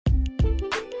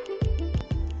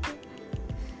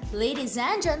Ladies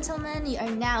and gentlemen, you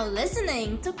are now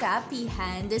listening to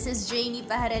Kapihan. This is Janie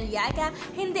Paharaliaga,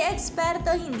 hindi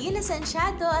eksperto, hindi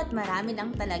lisensyado at marami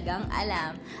lang talagang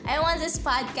alam. I want this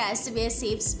podcast to be a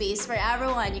safe space for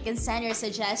everyone. You can send your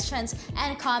suggestions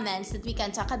and comments that we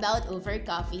can talk about over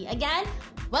coffee. Again,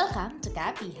 welcome to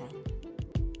Kapihan.